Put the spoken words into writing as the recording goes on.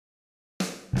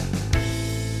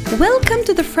Welcome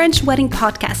to the French Wedding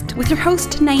Podcast with your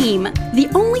host Naim,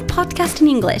 the only podcast in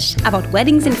English about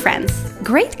weddings in France.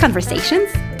 Great conversations,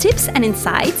 tips and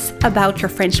insights about your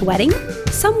French wedding,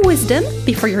 some wisdom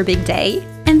before your big day,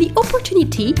 and the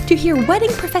opportunity to hear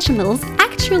wedding professionals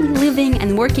actually living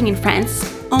and working in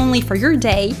France, only for your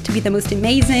day to be the most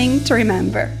amazing to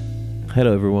remember.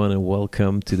 Hello everyone and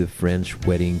welcome to the French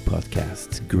Wedding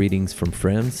Podcast. Greetings from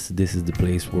France. This is the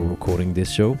place where we're recording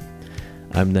this show.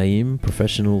 I'm Naim,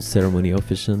 professional ceremony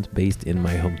officiant based in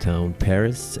my hometown,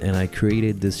 Paris, and I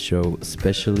created this show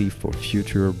especially for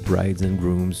future brides and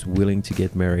grooms willing to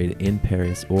get married in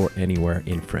Paris or anywhere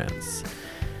in France.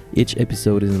 Each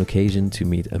episode is an occasion to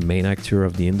meet a main actor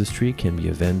of the industry, can be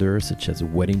a vendor such as a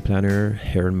wedding planner,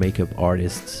 hair and makeup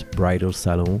artist, bridal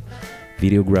salon,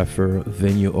 videographer,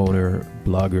 venue owner,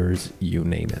 bloggers, you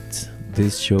name it.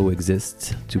 This show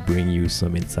exists to bring you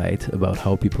some insight about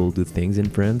how people do things in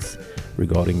France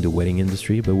regarding the wedding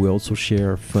industry, but we also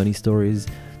share funny stories,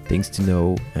 things to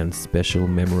know, and special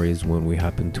memories when we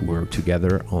happen to work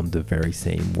together on the very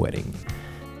same wedding.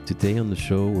 Today on the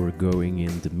show, we're going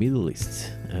in the Middle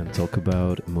East and talk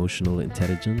about emotional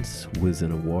intelligence. With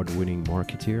an award-winning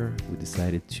marketeer, we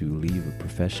decided to leave a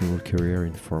professional career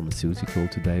in pharmaceutical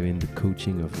to dive into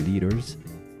coaching of leaders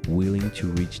willing to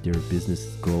reach their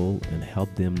business goal and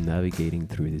help them navigating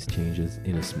through these changes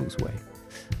in a smooth way.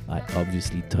 I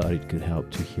obviously thought it could help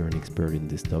to hear an expert in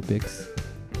these topics.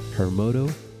 Her motto: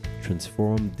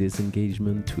 transform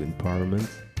disengagement to empowerment,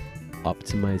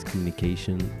 optimize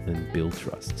communication, and build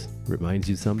trust. Reminds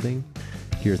you something?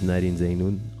 Here's Nadine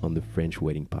Zeinoun on the French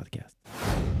Wedding Podcast.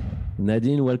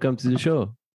 Nadine, welcome to the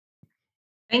show.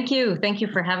 Thank you. Thank you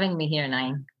for having me here,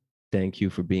 Naim. Thank you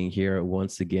for being here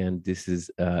once again. This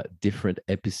is a different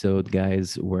episode,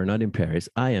 guys. We're not in Paris.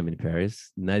 I am in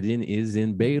Paris. Nadine is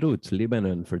in Beirut,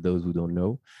 Lebanon, for those who don't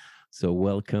know. So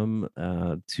welcome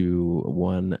to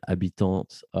one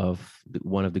habitant of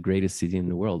one of the greatest cities in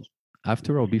the world.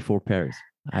 After or before Paris,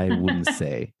 I wouldn't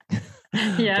say.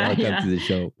 Welcome to the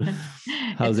show.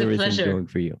 How's everything going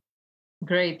for you?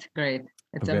 Great.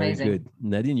 It's Very amazing. good.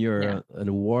 Nadine, you're an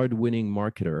award-winning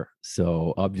marketer.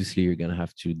 So obviously you're going to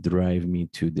have to drive me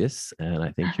to this. And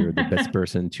I think you're the best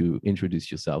person to introduce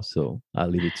yourself. So I'll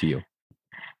leave it to you.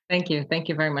 Thank you. Thank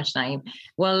you very much, Naim.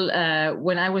 Well,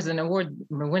 when I was an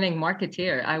award-winning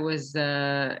marketeer, I was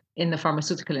in the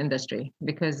pharmaceutical industry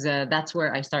because that's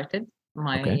where I started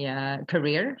my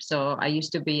career. So I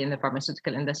used to be in the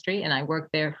pharmaceutical industry and I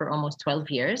worked there for almost 12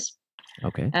 years.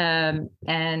 Okay.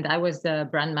 And I was the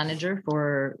brand manager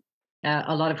for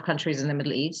a lot of countries in the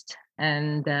Middle East.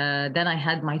 And then I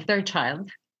had my third child.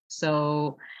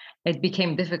 So it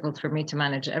became difficult for me to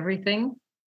manage everything.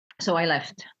 So I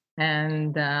left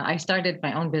and I started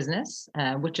my own business,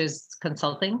 which is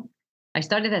consulting. I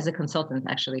started as a consultant,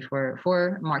 actually,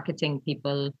 for marketing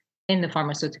people in the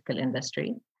pharmaceutical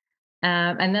industry.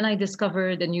 And then I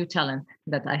discovered a new talent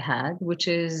that I had, which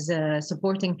is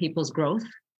supporting people's growth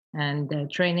and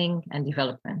training and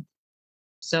development.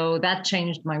 So that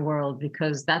changed my world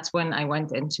because that's when I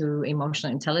went into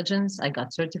emotional intelligence. I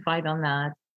got certified on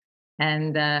that.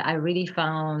 And I really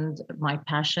found my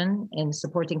passion in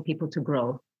supporting people to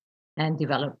grow and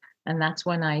develop. And that's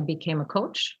when I became a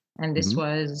coach. And this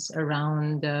was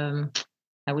around,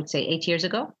 I would say 8 years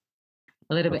ago,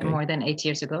 a little bit more than 8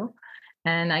 years ago.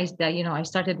 And I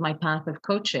started my path of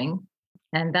coaching.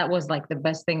 And that was like the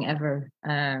best thing ever.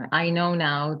 I know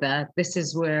now that this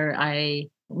is where I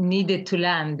needed to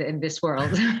land in this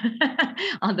world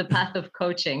on the path of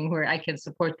coaching, where I can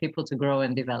support people to grow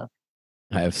and develop.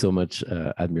 I have so much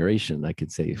admiration, I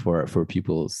could say, for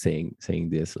people saying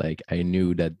this. Like, I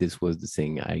knew that this was the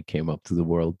thing I came up to the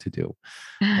world to do.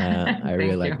 I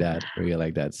really like that. Really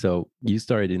like that. So you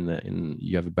started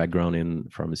you have a background in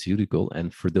pharmaceutical,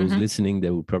 and for those listening,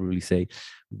 they would probably say,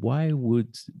 why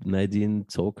would Nadine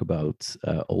talk about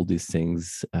all these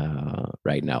things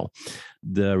right now?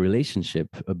 The relationship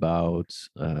about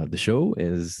the show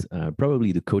is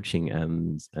probably the coaching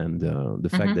and the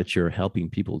fact that you're helping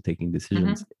people taking decisions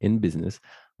in business,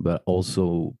 but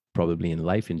also probably in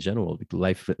life in general.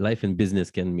 Because life and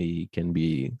business can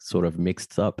be sort of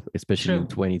mixed up, especially in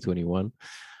 2021,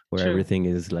 where everything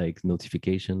is like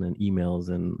notification and emails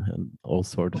and all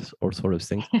sorts of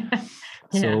things.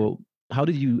 So how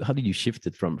did you shift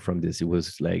it from this? It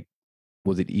was like,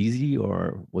 was it easy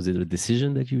or was it a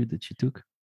decision that you took?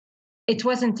 It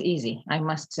wasn't easy, I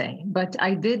must say, but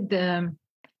I did.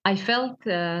 I felt,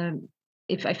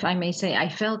 if I may say, I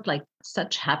felt like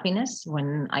such happiness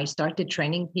when I started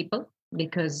training people,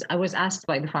 because I was asked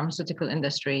by the pharmaceutical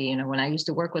industry, when I used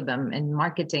to work with them in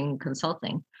marketing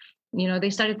consulting, they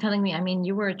started telling me, I mean,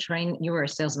 you were a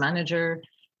sales manager,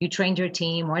 you trained your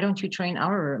team. Why don't you train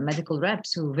our medical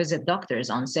reps who visit doctors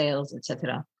on sales,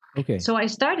 etc.? Okay. So I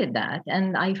started that,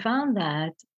 and I found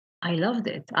that I loved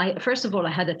it. First of all,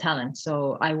 I had a talent.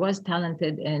 So I was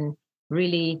talented in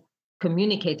really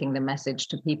communicating the message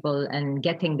to people and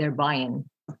getting their buy-in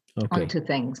onto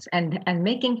things, and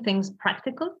making things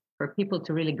practical for people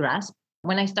to really grasp.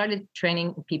 When I started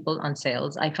training people on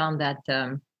sales, I found that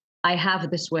I have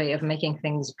this way of making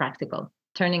things practical,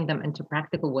 turning them into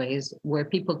practical ways where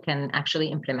people can actually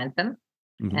implement them.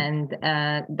 And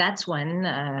that's when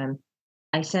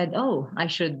I said, oh, I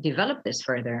should develop this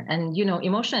further. And,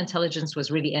 emotional intelligence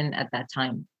was really in at that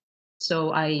time.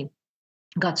 So I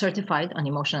got certified on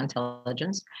emotional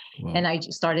intelligence. Wow. And I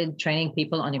started training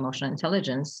people on emotional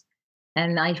intelligence.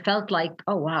 And I felt like,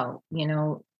 oh, wow,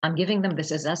 I'm giving them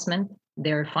this assessment.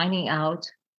 They're finding out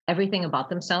everything about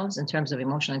themselves in terms of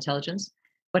emotional intelligence.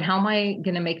 But how am I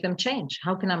going to make them change?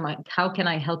 How can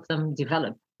I help them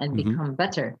develop and become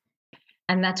better?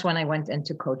 And that's when I went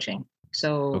into coaching.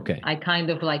 So I kind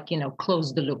of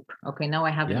closed the loop. Okay, now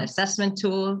I have an assessment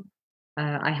tool.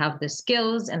 I have the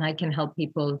skills, and I can help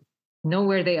people know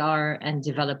where they are and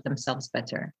develop themselves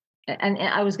better. And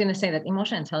I was going to say that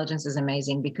emotional intelligence is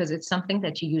amazing because it's something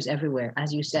that you use everywhere,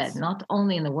 as you said, not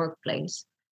only in the workplace,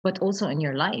 but also in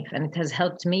your life. And it has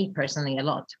helped me personally a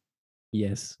lot.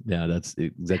 Yes. Yeah, that's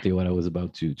exactly what I was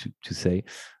about to say.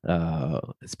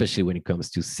 Especially when it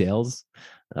comes to sales,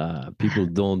 people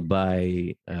don't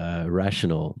buy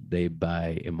rational; they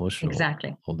buy emotional.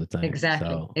 Exactly. All the time.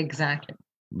 Exactly.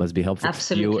 Must be helpful.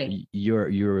 Absolutely.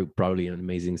 You're probably an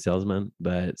amazing salesman,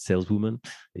 but saleswoman,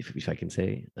 if I can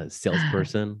say, a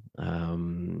salesperson.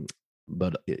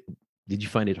 But did you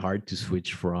find it hard to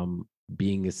switch from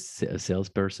being a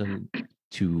salesperson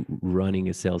to running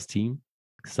a sales team?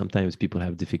 Sometimes people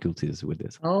have difficulties with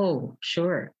this. Oh,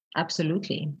 sure.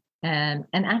 Absolutely. And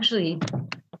actually,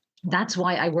 that's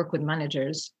why I work with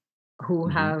managers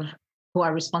who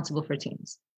are responsible for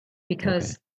teams.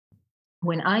 Because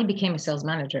when I became a sales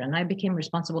manager and I became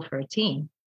responsible for a team,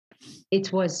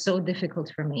 it was so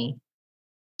difficult for me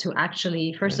to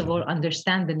actually, first of all,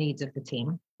 understand the needs of the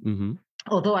team.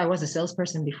 Although I was a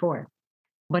salesperson before,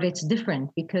 but it's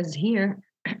different because here,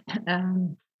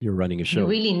 you're running a show. You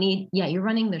really need, you're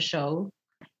running the show.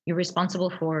 You're responsible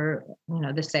for,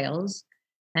 the sales,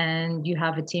 and you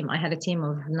have a team. I had a team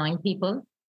of 9 people,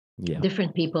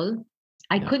 different people.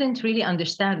 I couldn't really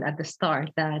understand at the start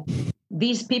that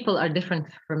these people are different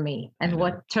from me, and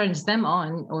what turns them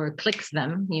on or clicks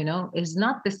them, is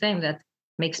not the same that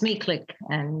makes me click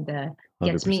and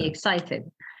gets 100%. Me excited.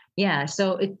 Yeah.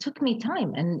 So it took me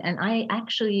time, and I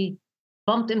actually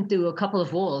bumped into a couple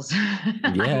of walls.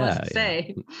 I must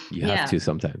say. You have to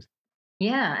sometimes.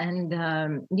 Yeah. And,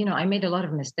 I made a lot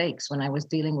of mistakes when I was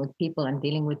dealing with people and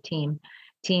dealing with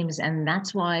teams. And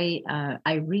that's why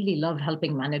I really love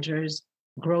helping managers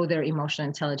grow their emotional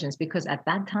intelligence, because at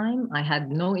that time I had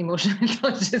no emotional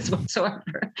intelligence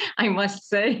whatsoever, I must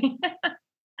say.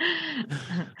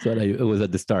 So it was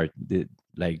at the start.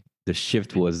 The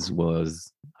shift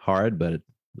was hard, but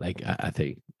I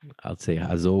think I'll say,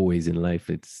 as always in life,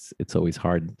 it's always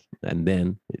hard, and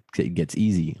then it gets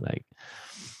easy. Like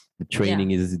the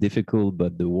training is difficult,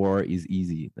 but the war is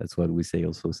easy. That's what we say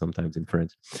also sometimes in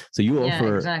French. So you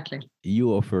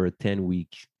offer a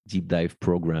 10-week deep dive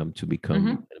program to become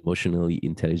an emotionally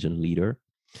intelligent leader.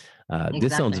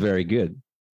 This sounds very good.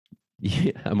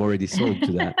 Yeah, I'm already sold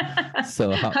to that.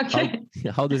 So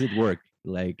how does it work?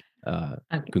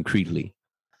 Concretely?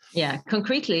 Yeah,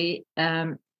 concretely,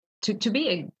 to be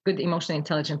a good emotionally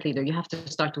intelligent leader, you have to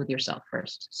start with yourself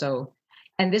first. So,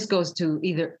 and this goes to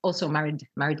either also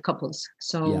married couples.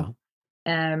 So,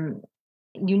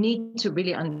 you need to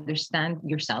really understand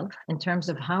yourself in terms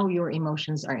of how your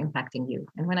emotions are impacting you.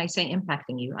 And when I say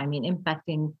impacting you, I mean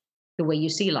impacting the way you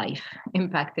see life,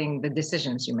 impacting the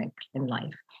decisions you make in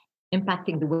life,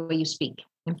 impacting the way you speak,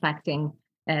 impacting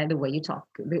the way you talk,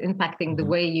 impacting the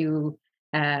way you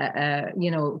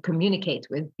communicate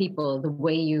with people, the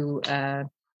way you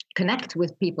connect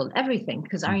with people, everything,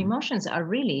 because our emotions are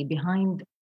really behind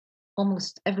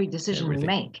almost every decision we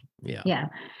make. Yeah.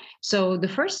 So the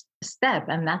first step,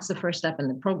 and that's the first step in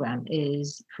the program,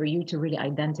 is for you to really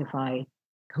identify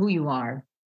who you are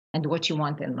and what you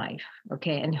want in life.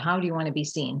 Okay. And how do you want to be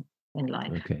seen in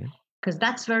life? Okay. Because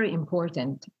that's very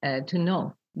important to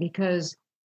know, because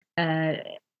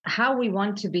how we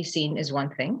want to be seen is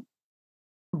one thing,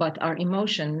 but our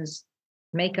emotions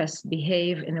make us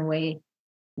behave in a way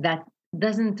that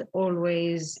doesn't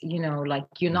always,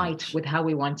 unite with how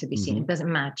we want to be seen. It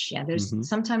doesn't match. Yeah.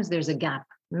 Sometimes there's a gap.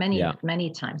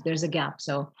 Many times there's a gap.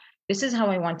 So this is how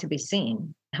I want to be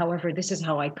seen. However, this is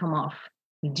how I come off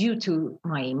due to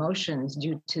my emotions,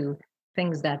 due to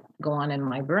things that go on in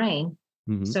my brain.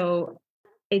 Hmm. So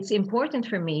it's important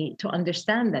for me to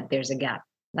understand that there's a gap.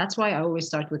 That's why I always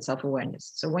start with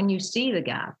self-awareness. So when you see the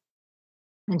gap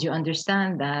and you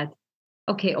understand that,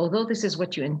 okay, although this is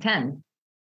what you intend,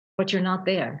 but you're not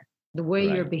there, the way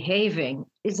you're Right. behaving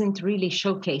isn't really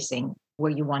showcasing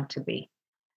where you want to be.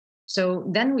 So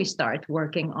then we start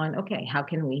working on, okay, how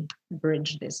can we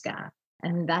bridge this gap?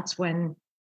 And that's when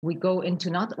we go into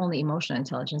not only emotional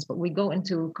intelligence, but we go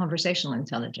into conversational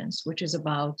intelligence, which is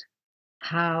about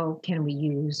how can we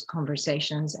use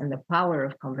conversations and the power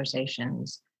of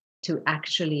conversations to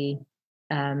actually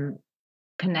um,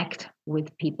 connect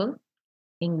with people,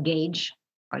 engage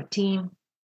our team,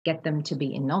 get them to be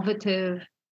innovative,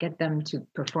 get them to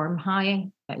perform high,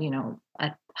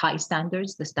 at high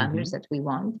standards, the Hmm. standards that we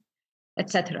want,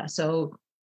 etc. So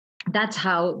that's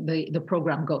how the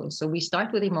program goes. So we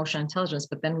start with emotional intelligence,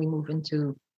 but then we move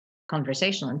into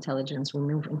conversational intelligence, we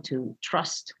move into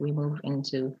trust, we move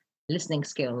into listening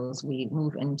skills, we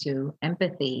move into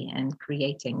empathy and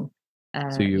creating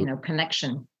So you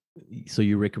connection.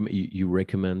 you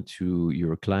recommend to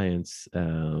your clients,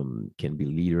 can be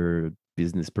leader,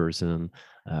 business person,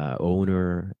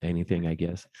 owner, anything, I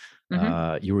guess.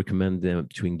 Hmm. You recommend them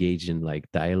to engage in like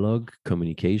dialogue,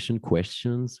 communication,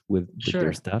 questions with their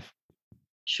Sure, staff.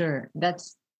 sure.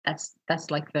 That's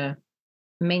like the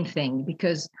main thing,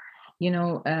 because you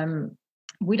know um,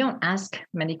 we don't ask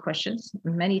many questions.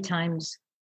 Many times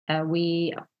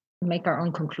we make our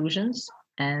own conclusions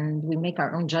and we make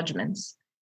our own judgments,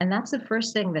 and that's the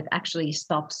first thing that actually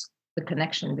stops the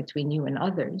connection between you and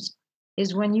others,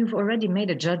 is when you've already made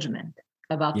a judgment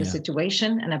about the Yeah.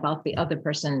 situation and about the other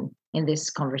person in this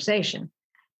conversation,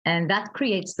 and that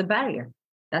creates the barrier.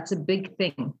 That's a big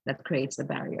thing that creates the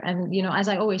barrier. And as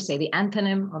I always say, the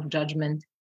antonym of judgment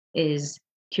is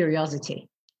curiosity,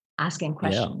 asking Yeah.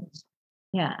 questions.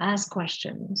 Yeah, ask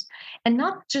questions. And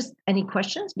not just any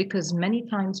questions, because many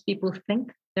times people think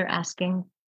they're asking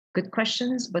good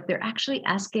questions, but they're actually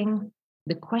asking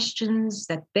the questions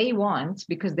that they want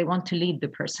because they want to lead the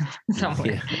person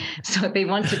somewhere. Yeah. So they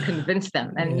want to convince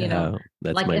them. And, Yeah.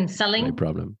 That's like in my selling,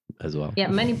 problem as well. yeah,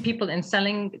 many people in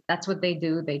selling, that's what they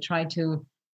do. They try to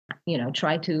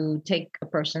take a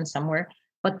person somewhere,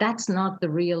 but that's not the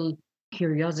real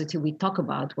curiosity we talk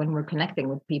about when we're connecting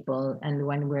with people and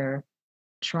when we're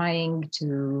trying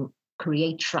to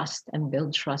create trust and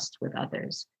build trust with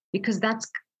others, because that's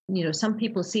some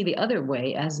people see the other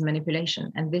way as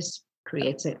manipulation, and this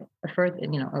creates a further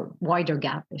a wider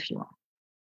gap, if you want.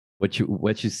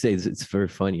 What you say is, it's very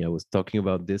funny. I was talking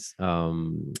about this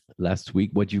last week.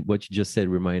 What you just said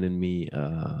reminded me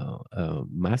a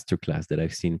masterclass that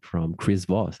I've seen from Chris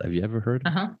Voss. Have you ever heard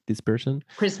of Uh-huh. this person?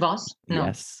 Chris Voss? No.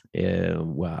 Yes.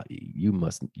 Well, you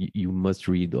must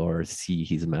read or see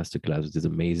his masterclass, which is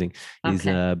amazing. He's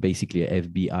Okay. basically a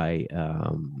FBI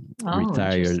Oh,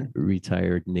 retired interesting.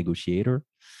 retired negotiator.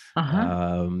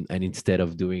 Uh-huh. And instead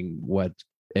of doing what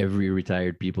every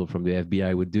retired people from the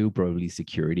FBI would do, probably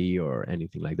security or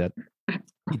anything like that,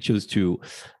 he chose to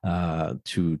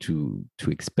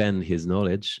expand his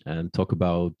knowledge and talk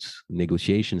about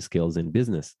negotiation skills in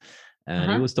business. And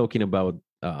he Uh-huh. was talking about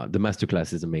the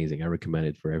masterclass is amazing. I recommend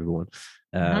it for everyone.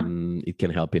 Uh-huh. It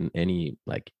can help in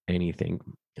anything,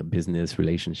 business,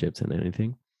 relationships, and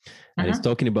anything. And it's Uh-huh.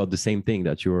 talking about the same thing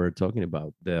that you're talking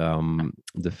about,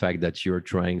 the fact that you're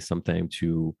trying sometimes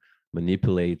to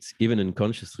manipulate, even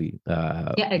unconsciously,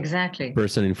 Yeah, the exactly.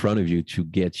 person in front of you to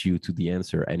get you to the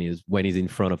answer. And is when he's in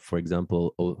front of, for example,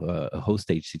 a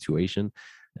hostage situation,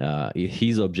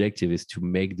 his objective is to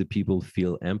make the people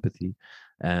feel empathy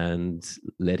and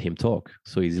let him talk.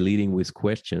 So he's leading with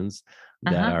questions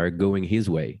that Uh-huh. are going his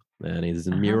way, and is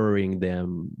Uh-huh. mirroring them,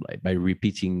 like by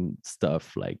repeating stuff,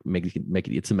 like make it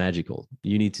it's magical.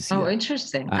 You need to see Oh, that.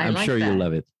 interesting. I I'm like sure you'll that.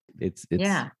 love it. It's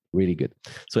Yeah. really good.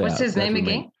 So What's yeah, his that name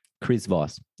remind again? Chris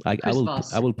Voss. I Chris will I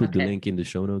Voss. will put the Okay. link in the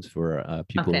show notes for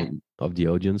people Okay. of the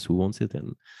audience who wants it, and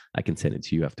I can send it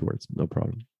to you afterwards. No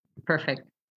problem. Perfect.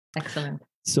 Excellent.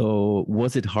 So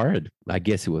was it hard? I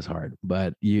guess it was hard, but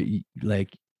you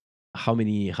like, how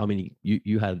many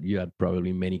you had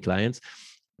probably many clients.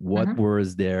 What Mhm.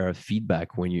 was their feedback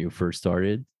when you first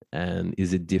started, and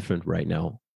is it different right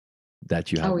now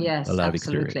that you have Oh, a yes, lot of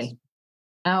experience? absolutely.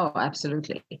 Oh,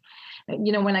 absolutely.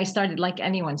 When I started, like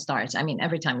anyone starts, I mean,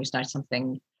 every time you start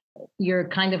something, you're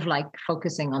kind of like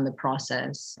focusing on the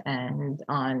process and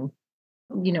on,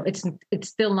 it's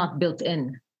still not built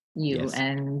in. you. Yes.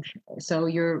 And so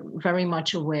you're very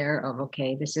much aware of,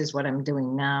 okay, this is what I'm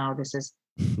doing now. This is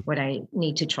what I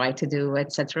need to try to do,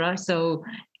 etc. So,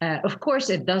 of course,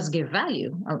 it does give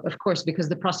value, of course, because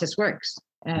the process works.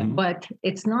 Mhm. But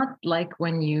it's not like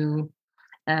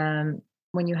um,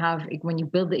 when you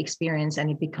build the experience and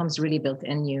it becomes really built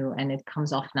in you and it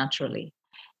comes off naturally,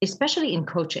 especially in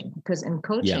coaching, because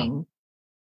Yeah.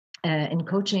 in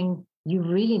coaching, you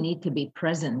really need to be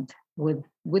present with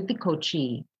the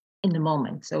coachee in the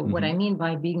moment. So what Hmm. I mean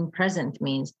by being present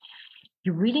means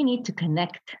you really need to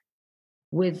connect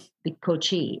with the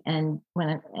coachee. And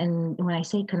when I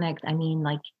say connect, I mean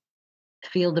like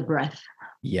feel the breath,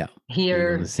 Yeah. Being on the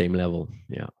hear same level.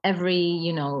 Yeah. every,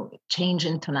 change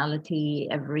in tonality,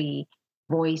 every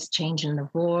voice change in the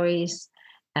voice,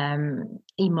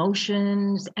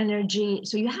 emotions, energy.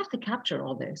 So you have to capture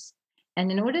all this.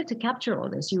 And in order to capture all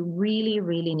this, you really,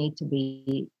 really need to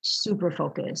be super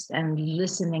focused and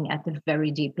listening at the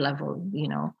very deep level.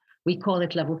 We call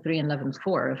it level 3 and level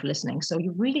 4 of listening. So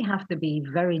you really have to be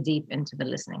very deep into the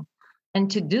listening. And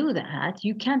to do that,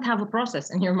 you can't have a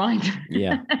process in your mind.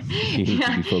 Yeah. You need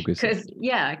to be focused.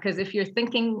 Because if you're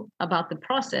thinking about the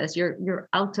process, you're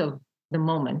out of the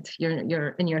moment. You're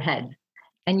in your head,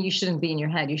 and you shouldn't be in your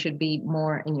head. You should be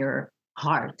more in your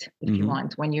heart, if you Hmm.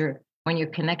 want, when you're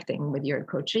connecting with your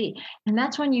coachee. And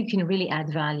that's when you can really add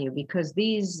value, because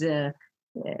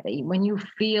when you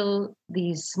feel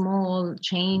these small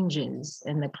changes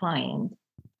in the client,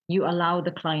 you allow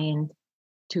the client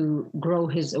to grow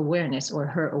his awareness or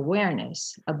her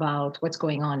awareness about what's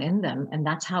going on in them. And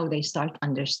that's how they start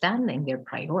understanding their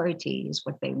priorities,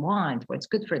 what they want, what's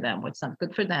good for them, what's not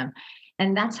good for them.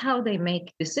 And that's how they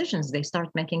make decisions. They start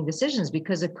making decisions,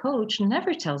 because a coach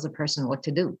never tells a person what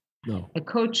to do. No. A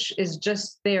coach is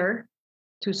just there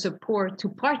to support, to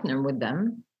partner with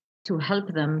them, to help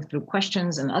them through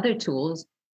questions and other tools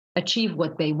achieve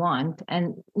what they want,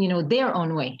 and their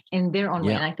own way, in their own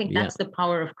way. Yeah. And I think Yeah. that's the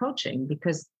power of coaching,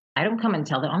 because I don't come and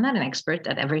tell them, I'm not an expert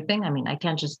at everything. I mean, I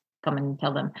can't just come and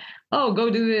tell them, oh, go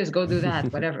do this, go do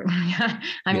that, whatever. I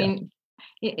Yeah. mean,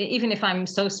 even if I'm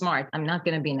so smart, I'm not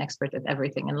going to be an expert at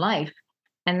everything in life.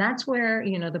 And that's where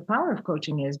the power of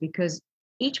coaching is, because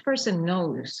each person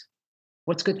knows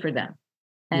what's good for them.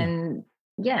 Yeah. And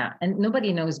yeah, and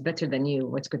nobody knows better than you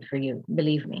what's good for you,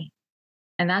 believe me.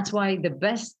 And that's why the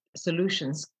best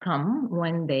solutions come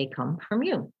when they come from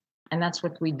you. And that's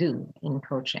what we do in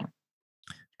coaching.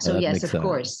 Well, So, that yes, makes of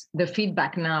course, the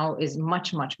feedback now is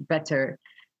much, much better.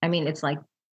 I mean, it's like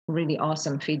really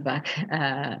awesome feedback.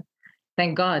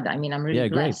 Thank God. I mean, I'm really yeah,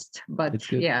 great. blessed. But It's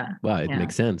good. yeah, Well, it yeah.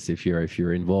 makes sense if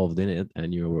you're involved in it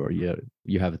and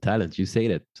you have a talent. You say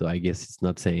that, so I guess it's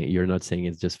not saying you're not saying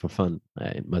it's just for fun.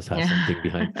 It must have something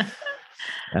behind. Yeah.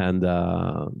 And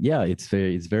yeah, it's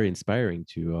very inspiring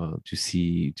to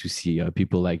see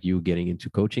people like you getting into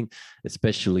coaching,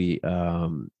 especially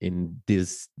in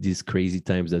these crazy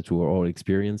times that we're all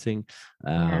experiencing.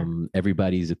 Yeah.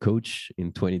 Everybody's a coach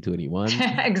in 2021.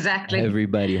 Exactly.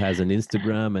 Everybody has an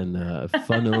Instagram and a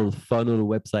funnel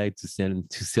website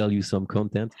to sell you some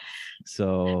content.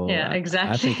 So Yeah, I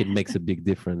think it exactly. makes a big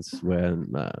difference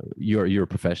when you're a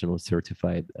professional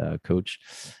certified coach.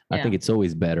 I think Yeah. it's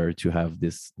always better to have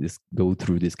this go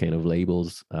through this kind of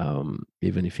labels,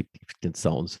 even if it can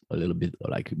sound a little bit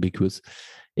like because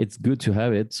it's good to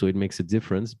have it, so it makes a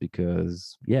difference.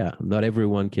 Because yeah, not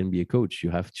everyone can be a coach. You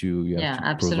have Yeah,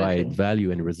 to provide absolutely.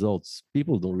 value and results.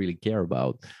 People don't really care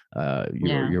about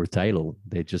Yeah. your title;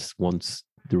 they just want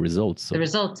the results. The So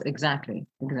results, exactly.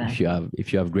 Exactly.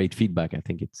 if you have great feedback, I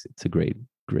think it's a great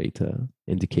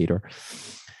indicator.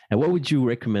 And what would you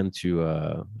recommend to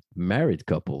married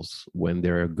couples when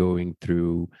they're going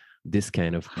through this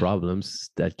kind of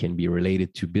problems that can be related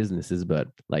to businesses, but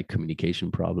like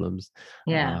communication problems,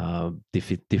 Yeah.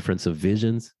 difference of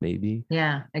visions, maybe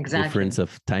Yeah, difference exactly.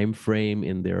 of time frame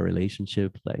in their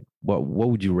relationship? Like what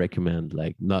would you recommend?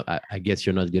 Like, not I guess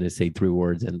you're not going to say 3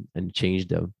 words and change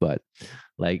them, but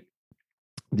like,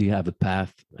 do you have a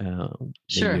path, maybe a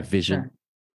Sure, vision?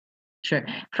 sure, sure.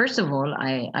 First of all,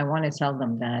 I want to tell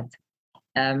them that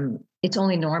it's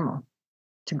only normal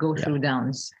to go Yeah. through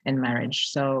downs in marriage.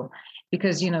 So,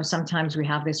 because, sometimes we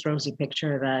have this rosy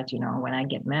picture that, when I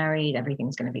get married,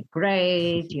 everything's going to be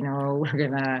great. We're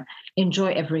going to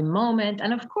enjoy every moment.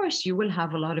 And of course, you will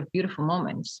have a lot of beautiful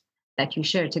moments that you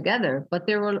share together, but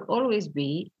there will always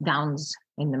be downs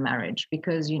in the marriage,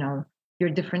 because,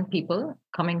 you're different people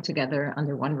coming together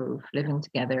under one roof, living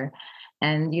together.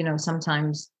 And,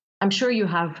 sometimes I'm sure you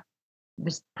have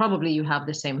this, probably you have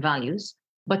the same values,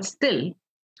 but still,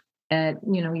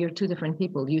 you're two different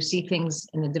people. You see things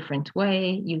in a different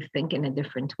way. You think in a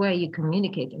different way. You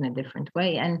communicate in a different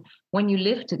way. And when you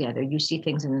live together, you see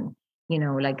things in,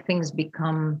 like things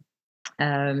become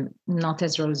not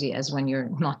as rosy as when you're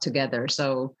not together.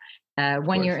 So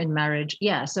when you're in marriage,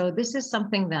 so this is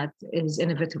something that is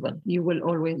inevitable. You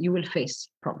will face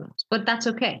problems, but that's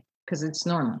okay because it's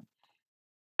normal.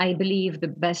 I believe the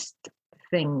best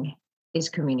thing is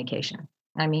communication.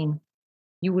 I mean,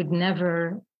 I would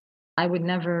never,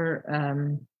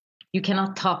 you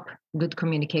cannot top good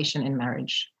communication in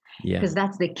marriage because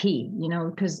that's the key,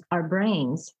 because our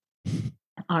brains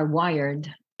are wired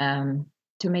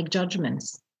to make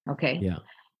judgments. Okay. Yeah.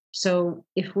 So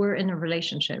if we're in a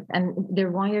relationship, and they're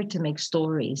wired to make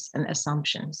stories and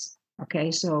assumptions.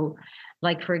 Okay. So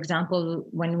like, for example,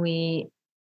 when we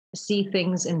see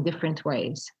things in different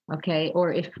ways, okay,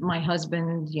 or if my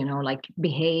husband like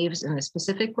behaves in a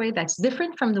specific way that's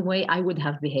different from the way I would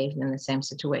have behaved in the same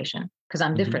situation, because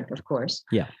I'm different, of course.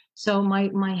 So my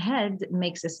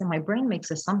brain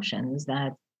makes assumptions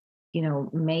that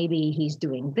maybe he's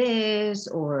doing this,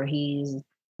 or he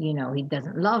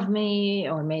doesn't love me,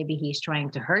 or maybe he's trying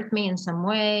to hurt me in some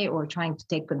way, or trying to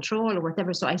take control or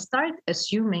whatever. So I start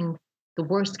assuming the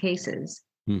worst cases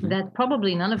that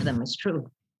probably none of them is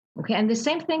true. Okay. And the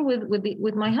same thing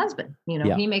with my husband,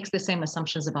 he makes the same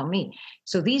assumptions about me.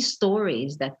 So these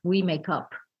stories that we make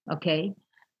up, okay.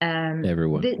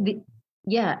 Everyone.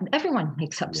 Everyone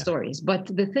makes up stories. But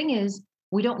the thing is,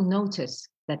 we don't notice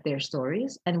that they're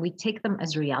stories and we take them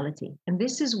as reality. And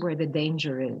this is where the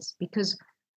danger is, because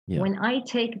when I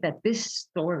take that this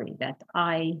story that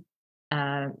I,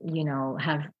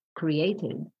 have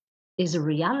created is a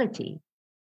reality,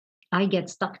 I get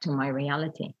stuck to my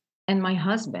reality. And my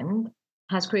husband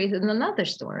has created another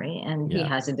story and he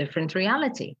has a different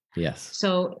reality. Yes.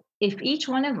 So if each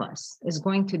one of us is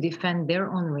going to defend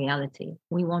their own reality,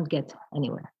 we won't get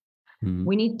anywhere.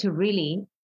 We need to really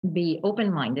be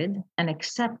open-minded and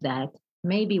accept that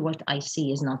maybe what I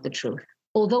see is not the truth,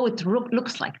 although it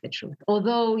looks like the truth.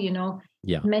 Although,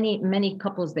 many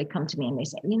couples, they come to me and they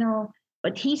say,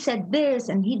 but he said this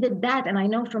and he did that. And I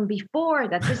know from before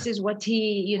that this is what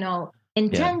he,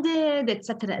 intended, et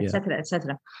cetera, et cetera, et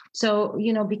cetera. So,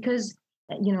 because,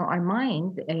 our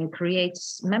mind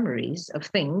creates memories of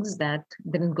things that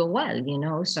didn't go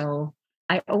well, so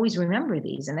I always remember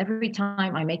these. And every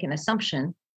time I make an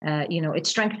assumption, it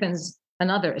strengthens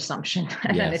another assumption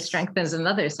and then it strengthens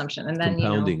another assumption. And then,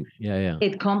 compounding.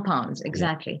 It compounds.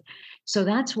 Exactly. So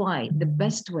that's why the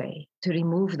best way to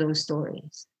remove those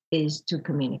stories is to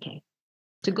communicate,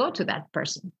 to go to that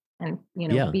person and,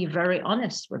 be very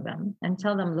honest with them and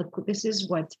tell them, look, this is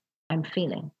what I'm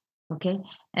feeling. Okay.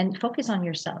 And focus on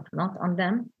yourself, not on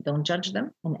them. Don't judge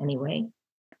them in any way.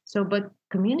 So, but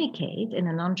communicate in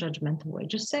a non-judgmental way.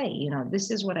 Just say,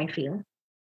 this is what I feel.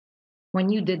 When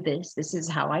you did this, this is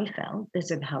how I felt.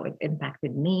 This is how it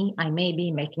impacted me. I may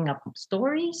be making up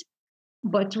stories,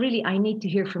 but really I need to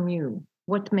hear from you.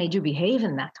 What made you behave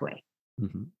in that way?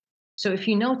 So if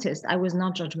you noticed, I was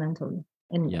not judgmental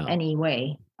in any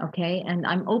way. Okay. And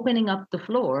I'm opening up the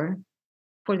floor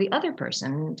for the other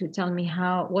person to tell me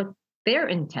what their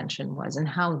intention was and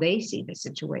how they see the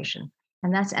situation.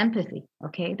 And that's empathy.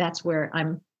 Okay. That's where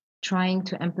I'm trying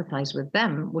to empathize with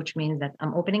them, which means that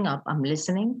I'm opening up, I'm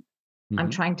listening, I'm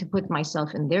trying to put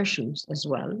myself in their shoes as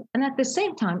well. And at the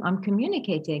same time, I'm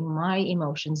communicating my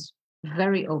emotions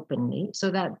very openly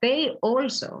so that they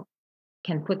also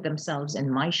can put themselves in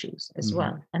my shoes as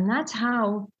well. And that's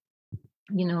how,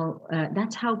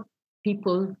 that's how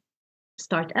people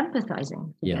start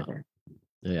empathizing together.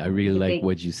 I really like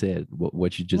what you said,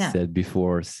 what you just said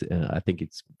before. I think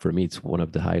for me, it's one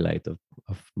of the highlights of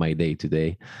my day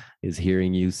today is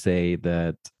hearing you say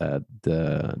that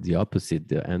the opposite,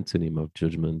 the antonym of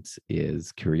judgment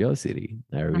is curiosity.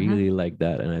 I really like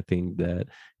that. And I think that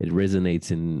it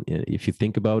resonates if you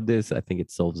think about this, I think it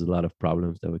solves a lot of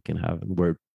problems that we can have.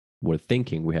 And we're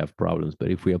thinking we have problems, but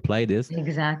if we apply this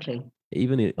exactly,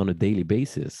 even on a daily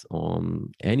basis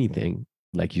on anything,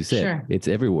 like you said, it's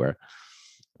everywhere.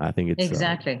 I think it's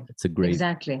it's a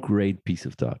great piece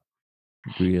of thought.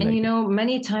 Really, and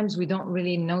many times we don't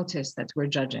really notice that we're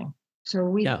judging. So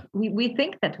we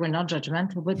think that we're not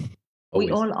judgmental, but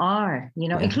we all are.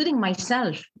 Including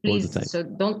myself. Please, so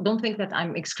don't think that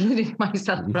I'm excluding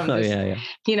myself from this.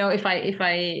 If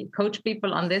I coach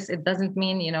people on this, it doesn't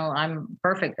mean I'm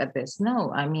perfect at this.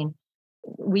 No, I mean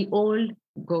we all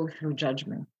go through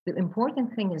judgment. The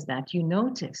important thing is that you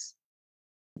notice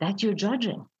that you're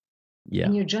judging.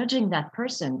 And you're judging that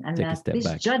person, and that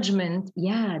this judgment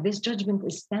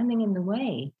is standing in the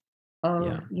way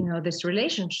of this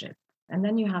relationship. And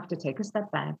then you have to take a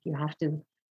step back. You have to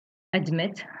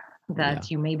admit Yeah.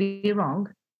 that you may be wrong,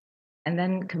 and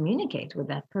then communicate with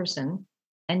that person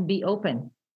and be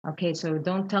open. Okay, so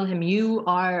don't tell him you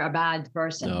are a bad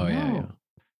person. Oh, yeah, yeah.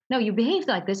 No, you behaved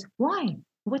like this. Why?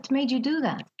 What made you do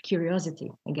that? Curiosity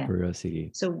again.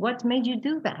 Curiosity. So what made you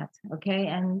do that? Okay,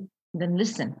 and then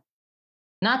listen.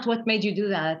 Not what made you do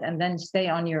that, and then stay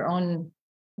on your own,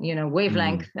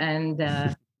 wavelength and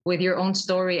with your own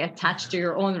story attached to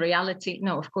your own reality.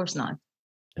 No, of course not.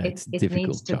 It's It needs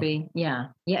difficult to job. be, yeah,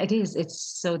 it is. It's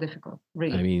so difficult, I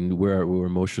really. mean, we're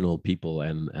emotional people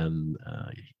and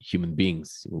human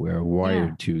beings. We're Yeah,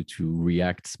 wired to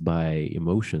react by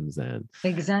emotions, and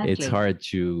it's exactly. hard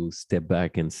to step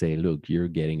back and say, "Look, you're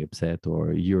getting upset,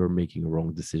 or you're making a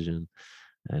wrong decision."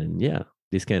 And yeah,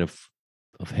 this kind of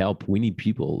help. We need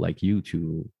people like you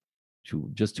to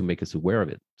just to make us aware of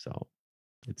it. So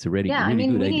it's a really Yeah, I really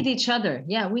mean, good we need idea. each other.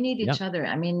 Yeah, we need Yeah, each other.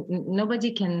 I mean,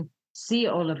 nobody can see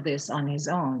all of this on his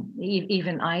own.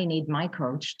 Even I need my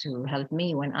coach to help me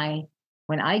when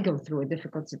I go through a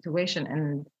difficult situation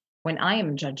and when I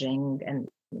am judging and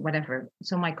whatever.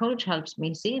 So my coach helps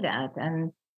me see that.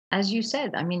 And as you said,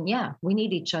 I mean, yeah, we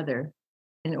need each other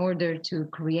in order to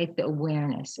create the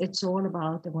awareness. It's all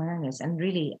about awareness. And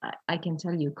really, I can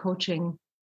tell you, coaching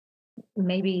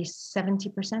maybe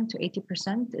 70% to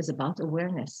 80% is about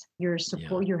awareness. yeah,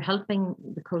 You're helping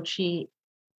the coachee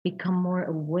become more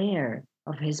aware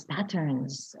of his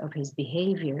patterns, of his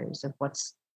behaviors, of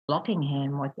what's blocking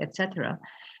him, what etc.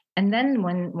 And then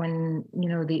when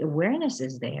the awareness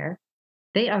is there,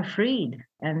 they are freed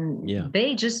and yeah,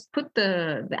 they just put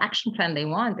the action plan they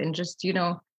want in just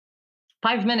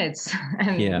 5 minutes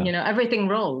and yeah, everything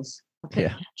rolls. Okay.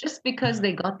 yeah. Just because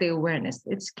they got the awareness.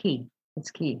 It's key.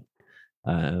 It's key.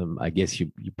 I guess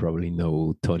you probably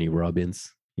know Tony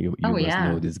Robbins. You Oh must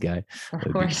know yeah. this guy. Of A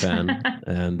big course. fan,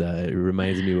 and it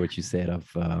reminds me what you said of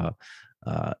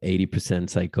 80%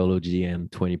 psychology and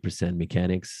 20%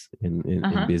 mechanics in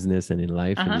Uh-huh. business and in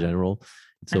life in Uh-huh. general.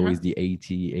 It's Uh-huh. always the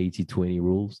 80-20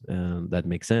 rules, and that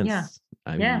makes Yeah. sense.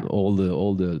 I mean, Yeah.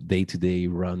 all the day-to-day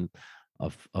run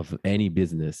of any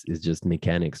business is just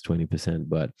mechanics 20%,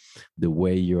 but the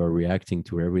way you're reacting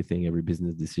to everything, every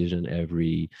business decision,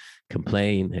 every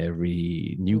complaint,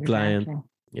 every new client,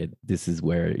 Exactly. this is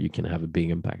where you can have a big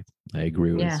impact. I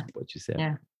agree with Yeah. what you said.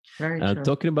 Yeah. Very true.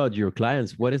 Talking about your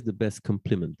clients, what is the best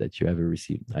compliment that you ever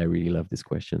received? I really love these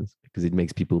questions because it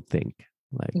makes people think,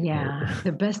 like, Yeah.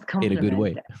 The best in a good compliment.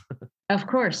 way. Of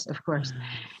course. Of course.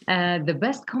 The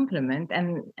best compliment. And,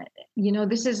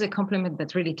 this is a compliment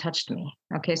that really touched me.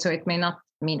 Okay. So it may not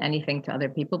mean anything to other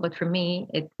people, but for me,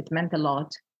 it meant a lot.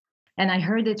 And I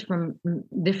heard it from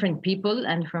different people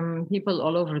and from people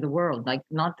all over the world, like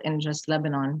not in just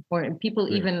Lebanon, or people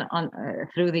Really? even on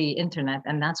through the internet,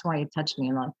 and that's why it touched me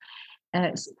a lot.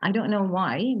 I don't know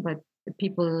why, but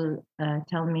people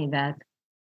tell me that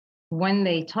when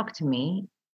they talk to me,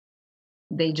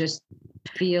 they just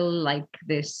feel like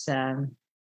this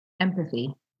empathy,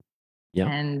 Yeah.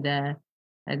 and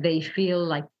they feel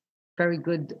like very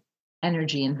good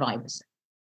energy and vibes.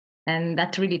 And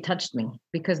that really touched me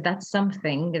because that's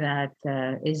something that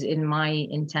is in my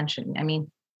intention. I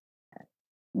mean,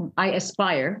 I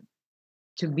aspire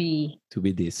to be To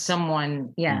be this. someone,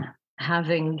 Mm.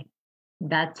 having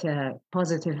that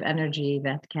positive energy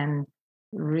that can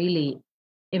really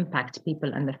impact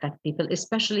people and affect people,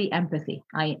 especially empathy.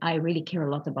 I really care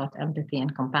a lot about empathy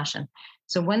and compassion.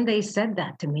 So when they said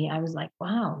that to me, I was like,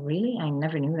 wow, really? I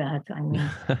never knew that. I mean,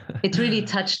 it really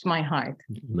touched my heart.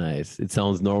 Nice. It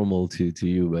sounds normal to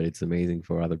you, but it's amazing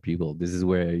for other people. This is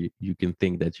where you can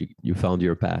think that you found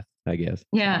your path, I guess.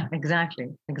 Yeah, exactly.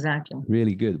 Exactly.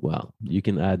 Really good. Well, you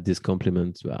can add this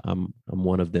compliment. I'm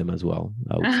one of them as well.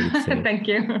 I would say the same. Thank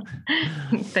you.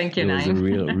 Thank you, It was a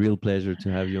Naim. real pleasure to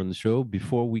have you on the show.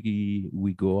 Before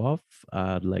we go off,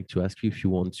 I'd like to ask you if you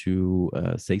want to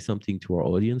say something to our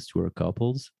audience, to our couples.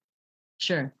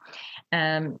 Sure.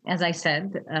 As I said,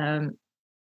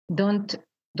 don't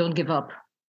don't give up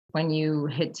when you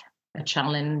hit a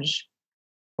challenge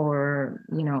or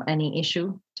any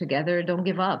issue together. Don't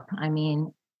give up. I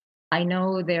mean, I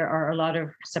know there are a lot of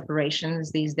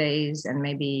separations these days, and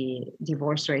maybe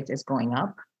divorce rate is going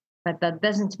up, but that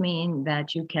doesn't mean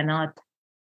that you cannot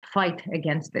fight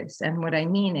against this. And what I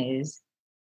mean is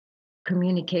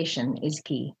communication is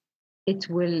key. It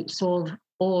will solve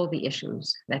all the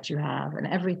issues that you have and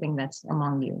everything that's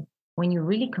among you. When you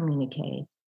really communicate,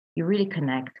 you really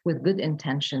connect with good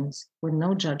intentions, with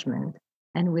no judgment,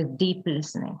 and with deep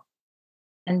listening.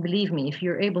 And believe me, if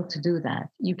you're able to do that,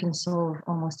 you can solve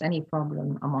almost any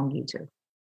problem among you two.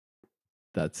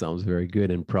 That sounds very good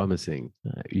and promising.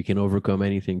 You can overcome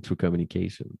anything through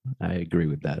communication. I agree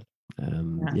with that.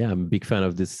 And Yeah. yeah, I'm a big fan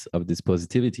of this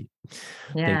positivity.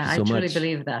 Thank Yeah, you I so truly much,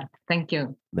 believe that. Thank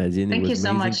you. Nadine. It Thank was you so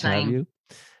amazing much, to have Naeem. you.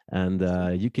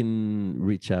 And you can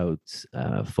reach out,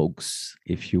 folks,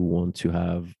 if you want to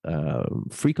have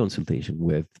free consultation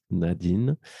with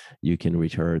Nadine. You can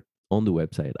reach her on the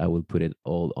website. I will put it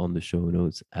all on the show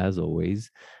notes as always.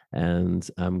 And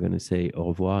I'm going to say au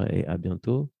revoir et à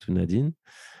bientôt to Nadine.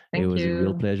 It Thank was a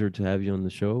real you. pleasure to have you on the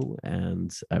show. And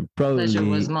I'm Pleasure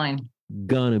was probably mine.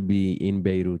 gonna be in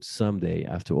Beirut someday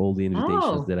after all the invitations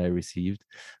Oh, that I received.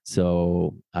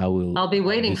 So I will I'll be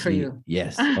waiting for obviously, you.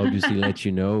 yes, obviously let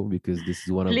you know, because this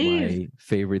is one of Please. my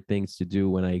favorite things to do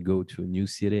when I go to a new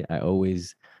city. I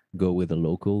always go with a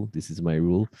local. This is my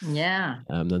rule. Yeah,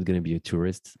 I'm not gonna be a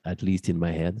tourist, at least in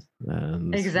my head.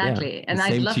 And yeah, exactly. the And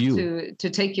I'd same to love you. to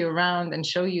take you around and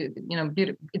show you,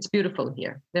 it's beautiful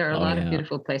here. There are a Oh lot of yeah.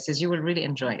 beautiful places. You will really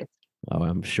enjoy it. Oh,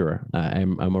 I'm sure.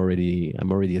 I'm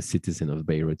already a citizen of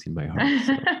Beirut in my heart.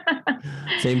 So.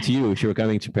 Same to you if you're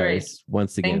coming to Great. Paris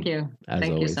once again. Thank you. As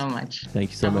Thank you always. so much. Thank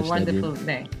you so Have much, a wonderful Nadine.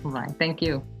 day. Bye. Thank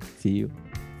you. See you.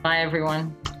 Bye,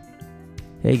 everyone.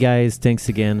 Hey guys, thanks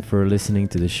again for listening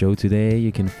to the show today.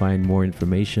 You can find more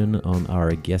information on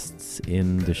our guests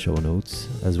in the show notes,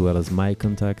 as well as my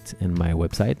contact and my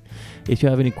website. If you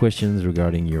have any questions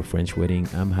regarding your French wedding,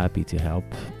 I'm happy to help.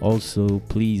 Also,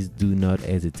 please do not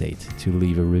hesitate to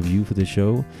leave a review for the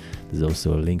show. There's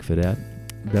also a link for that.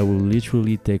 That will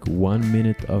literally take 1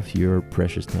 minute of your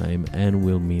precious time and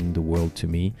will mean the world to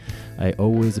me. I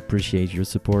always appreciate your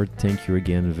support. Thank you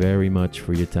again very much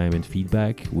for your time and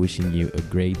feedback. Wishing you a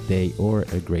great day or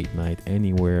a great night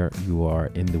anywhere you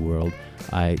are in the world.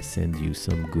 I send you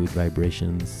some good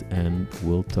vibrations and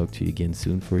we'll talk to you again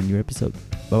soon for a new episode.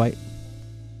 Bye bye.